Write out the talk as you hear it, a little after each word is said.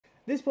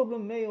This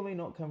problem may or may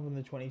not come from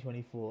the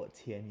 2024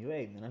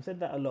 TMUA, and I've said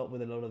that a lot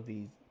with a lot of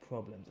these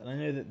problems. And I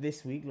know that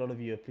this week a lot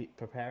of you are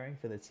preparing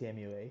for the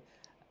TMUA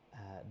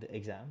the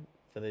exam,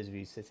 for those of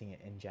you sitting it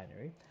in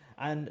January.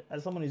 And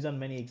as someone who's done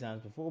many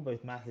exams before,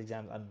 both maths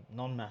exams and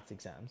non-maths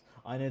exams,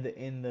 I know that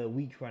in the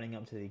week running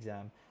up to the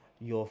exam,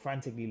 you're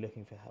frantically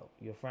looking for help,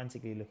 you're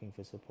frantically looking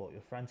for support,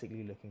 you're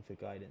frantically looking for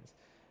guidance.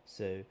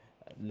 So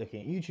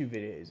looking at YouTube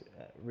videos,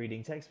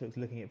 reading textbooks,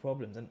 looking at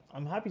problems. And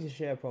I'm happy to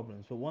share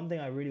problems, but one thing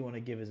I really want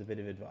to give as a bit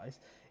of advice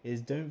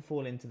is don't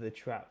fall into the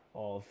trap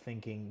of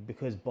thinking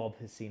because Bob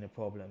has seen a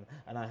problem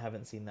and I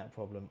haven't seen that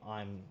problem,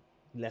 I'm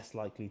less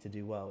likely to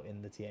do well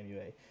in the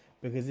TMUA,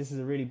 because this is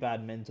a really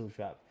bad mental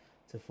trap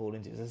to fall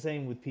into. It's the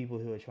same with people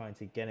who are trying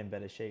to get in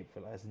better shape for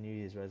like a New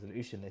Year's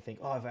resolution. They think,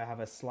 oh, if I have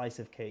a slice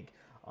of cake,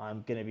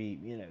 I'm going to be,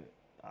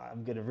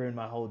 I'm going to ruin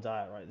my whole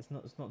diet, right?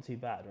 It's not too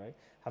bad, right?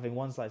 Having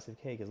one slice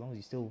of cake, as long as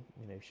you still,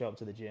 show up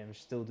to the gym,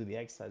 still do the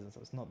exercise and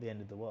stuff, it's not the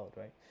end of the world,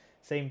 right?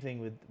 Same thing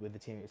with the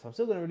team. So I'm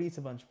still going to release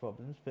a bunch of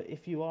problems, but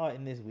if you are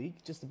in this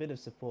week, just a bit of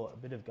support, a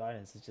bit of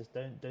guidance. It's just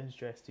don't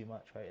stress too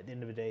much, right? At the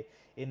end of the day,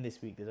 in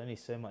this week, there's only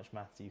so much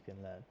maths you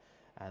can learn,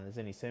 and there's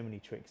only so many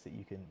tricks that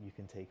you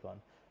can take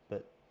on.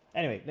 But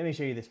anyway, let me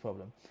show you this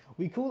problem.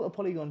 We call a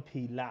polygon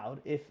P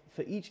loud if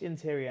for each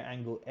interior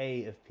angle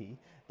A of P,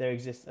 there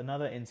exists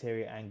another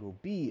interior angle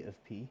B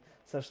of P,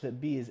 such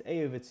that B is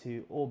A over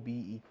 2 or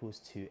B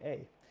equals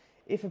 2A.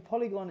 If a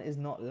polygon is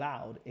not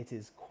loud, it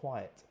is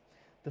quiet.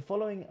 The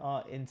following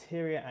are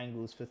interior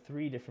angles for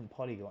 3 different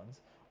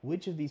polygons.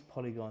 Which of these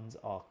polygons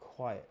are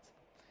quiet?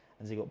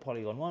 And so you've got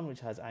polygon 1,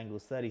 which has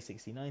angles 30,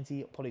 60,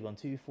 90, polygon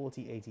 2,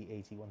 40, 80,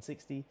 80,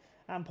 160,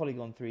 and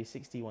polygon 3,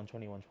 60,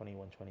 120, 120,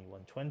 120,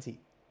 120.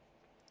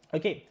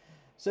 Okay,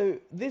 so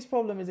this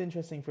problem is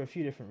interesting for a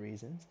few different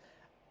reasons.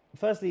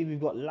 Firstly, we've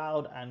got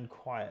loud and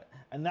quiet,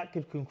 and that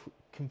could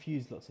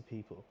confuse lots of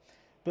people.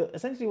 But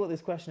essentially what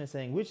this question is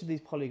saying, which of these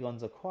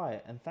polygons are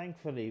quiet? And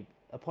thankfully,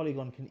 a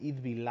polygon can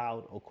either be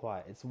loud or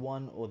quiet. It's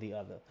one or the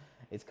other.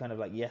 It's kind of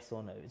like yes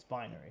or no, it's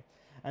binary.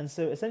 And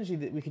so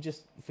essentially we could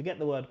just forget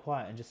the word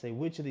quiet and just say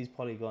which of these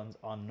polygons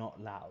are not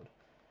loud.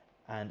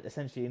 And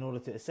essentially in order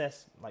to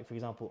assess, like for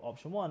example,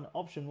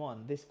 option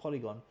one, this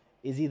polygon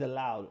is either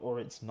loud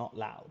or it's not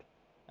loud.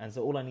 And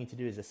so all I need to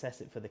do is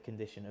assess it for the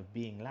condition of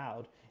being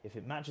loud. If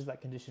it matches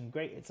that condition,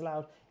 great, it's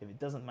loud. If it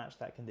doesn't match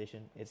that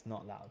condition, it's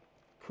not loud.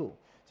 Cool.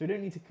 So we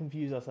don't need to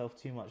confuse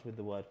ourselves too much with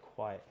the word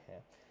quiet here.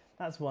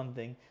 That's one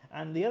thing.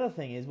 And the other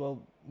thing is,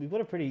 well, we've got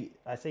a pretty,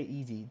 I say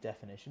easy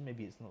definition.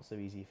 Maybe it's not so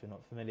easy if you're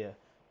not familiar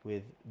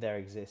with there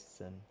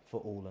exists and for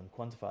all and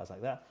quantifiers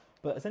like that.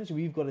 But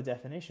essentially we've got a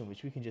definition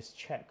which we can just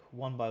check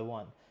one by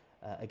one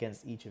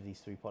against each of these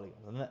 3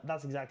 polygons. And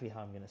that's exactly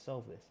how I'm going to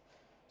solve this.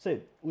 So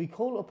we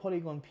call a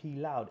polygon P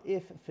loud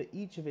if for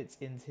each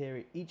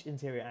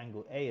interior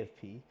angle A of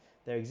P,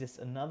 there exists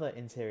another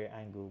interior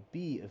angle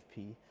B of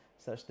P,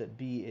 such that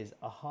B is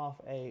a half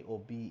A or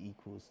B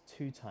equals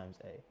 2 times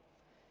A.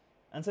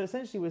 And so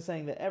essentially we're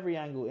saying that every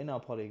angle in our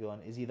polygon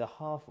is either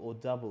half or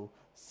double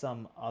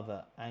some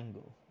other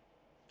angle,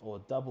 or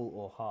double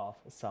or half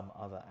some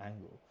other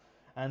angle.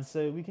 And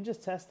so we can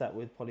just test that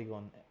with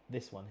polygon,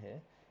 this one here.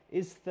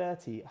 Is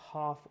 30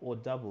 half or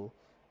double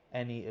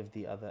any of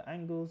the other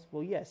angles?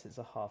 Well, yes, it's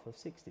a half of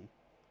 60.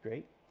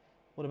 Great.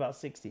 What about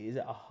 60? Is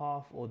it a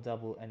half or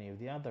double any of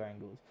the other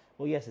angles?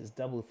 Well, yes, it's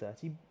double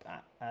 30,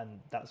 and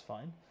that's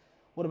fine.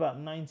 What about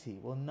 90?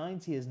 Well,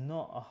 90 is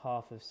not a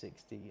half of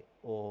 60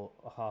 or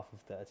a half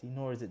of 30,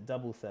 nor is it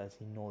double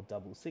 30 nor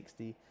double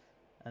 60.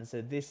 And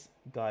so this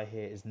guy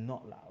here is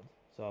not loud,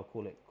 so I'll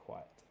call it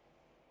quiet.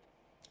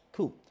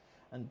 Cool.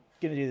 I'm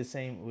going to do the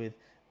same with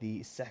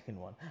the second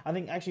one. I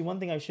think actually one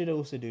thing I should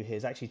also do here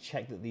is actually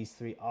check that these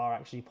 3 are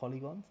actually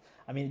polygons.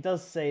 I mean, it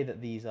does say that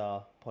these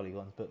are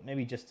polygons, but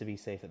maybe just to be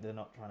safe that they're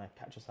not trying to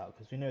catch us out,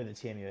 because we know the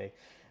TMUA,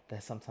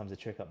 there's sometimes a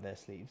trick up their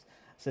sleeves.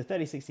 So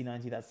 30, 60,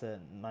 90, that's a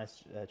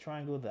nice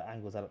triangle. The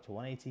angles add up to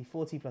 180.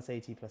 40 plus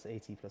 80 plus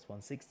 80 plus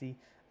 160,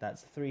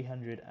 that's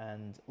 300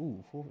 and,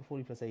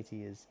 40 plus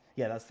 80 is,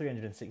 yeah, that's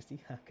 360.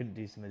 I couldn't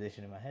do some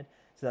addition in my head.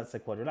 So that's a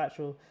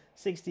quadrilateral.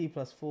 60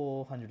 plus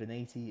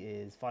 480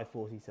 is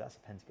 540, so that's a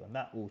pentagon.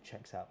 That all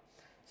checks out.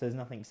 So there's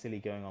nothing silly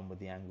going on with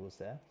the angles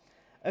there.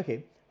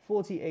 Okay,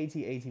 40,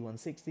 80, 80,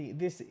 160.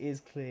 This is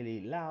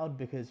clearly loud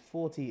because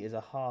 40 is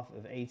a half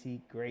of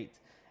 80, great.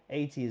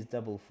 80 is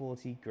double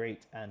 40,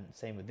 great, and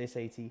same with this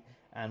 80,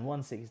 and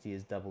 160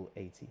 is double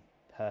 80,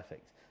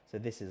 perfect. So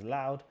this is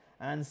loud,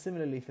 and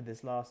similarly for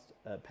this last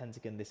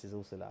pentagon, this is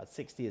also loud.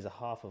 60 is a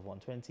half of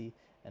 120,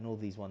 and all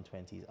these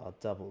 120s are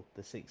double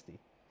the 60.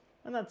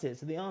 And that's it.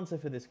 So the answer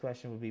for this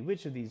question would be,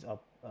 which of these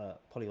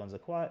polygons are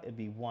quiet? It'd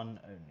be 1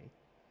 only.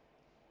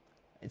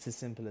 It's as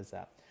simple as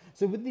that.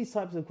 So with these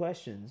types of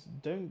questions,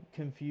 don't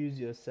confuse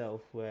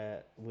yourself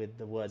with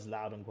the words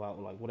loud and quiet,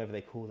 or like whatever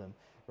they call them,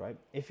 right?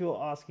 If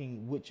you're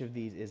asking which of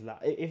these is loud,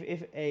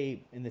 if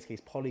a, in this case,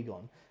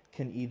 polygon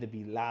can either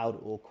be loud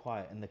or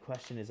quiet, and the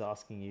question is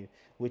asking you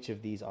which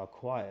of these are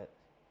quiet,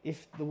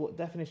 if the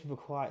definition for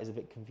quiet is a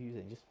bit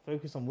confusing, just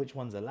focus on which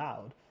ones are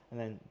loud, and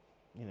then,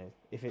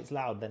 if it's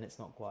loud, then it's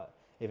not quiet.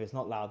 If it's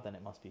not loud, then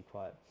it must be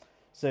quiet.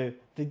 So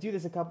they do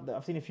this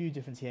I've seen a few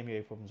different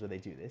TMUA problems where they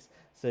do this.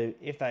 So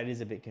if that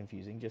is a bit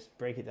confusing, just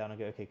break it down and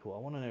go, okay, cool. I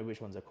want to know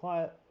which ones are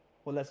quiet.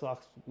 Well, let's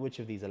ask which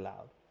of these are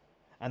loud.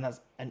 And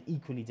that's an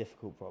equally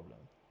difficult problem.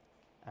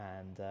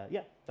 And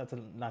yeah, that's a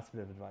nice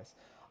bit of advice.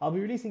 I'll be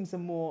releasing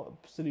some more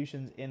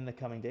solutions in the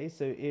coming days.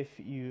 So if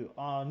you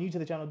are new to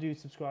the channel, do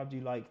subscribe, do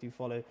like, do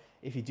follow.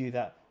 If you do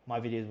that, my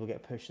videos will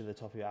get pushed to the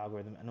top of your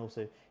algorithm, and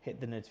also hit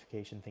the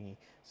notification thingy.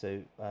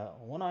 So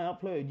when I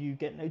upload, you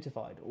get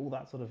notified, all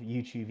that sort of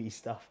YouTube-y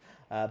stuff.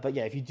 But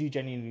yeah, if you do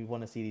genuinely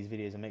want to see these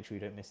videos and make sure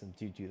you don't miss them,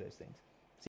 do those things.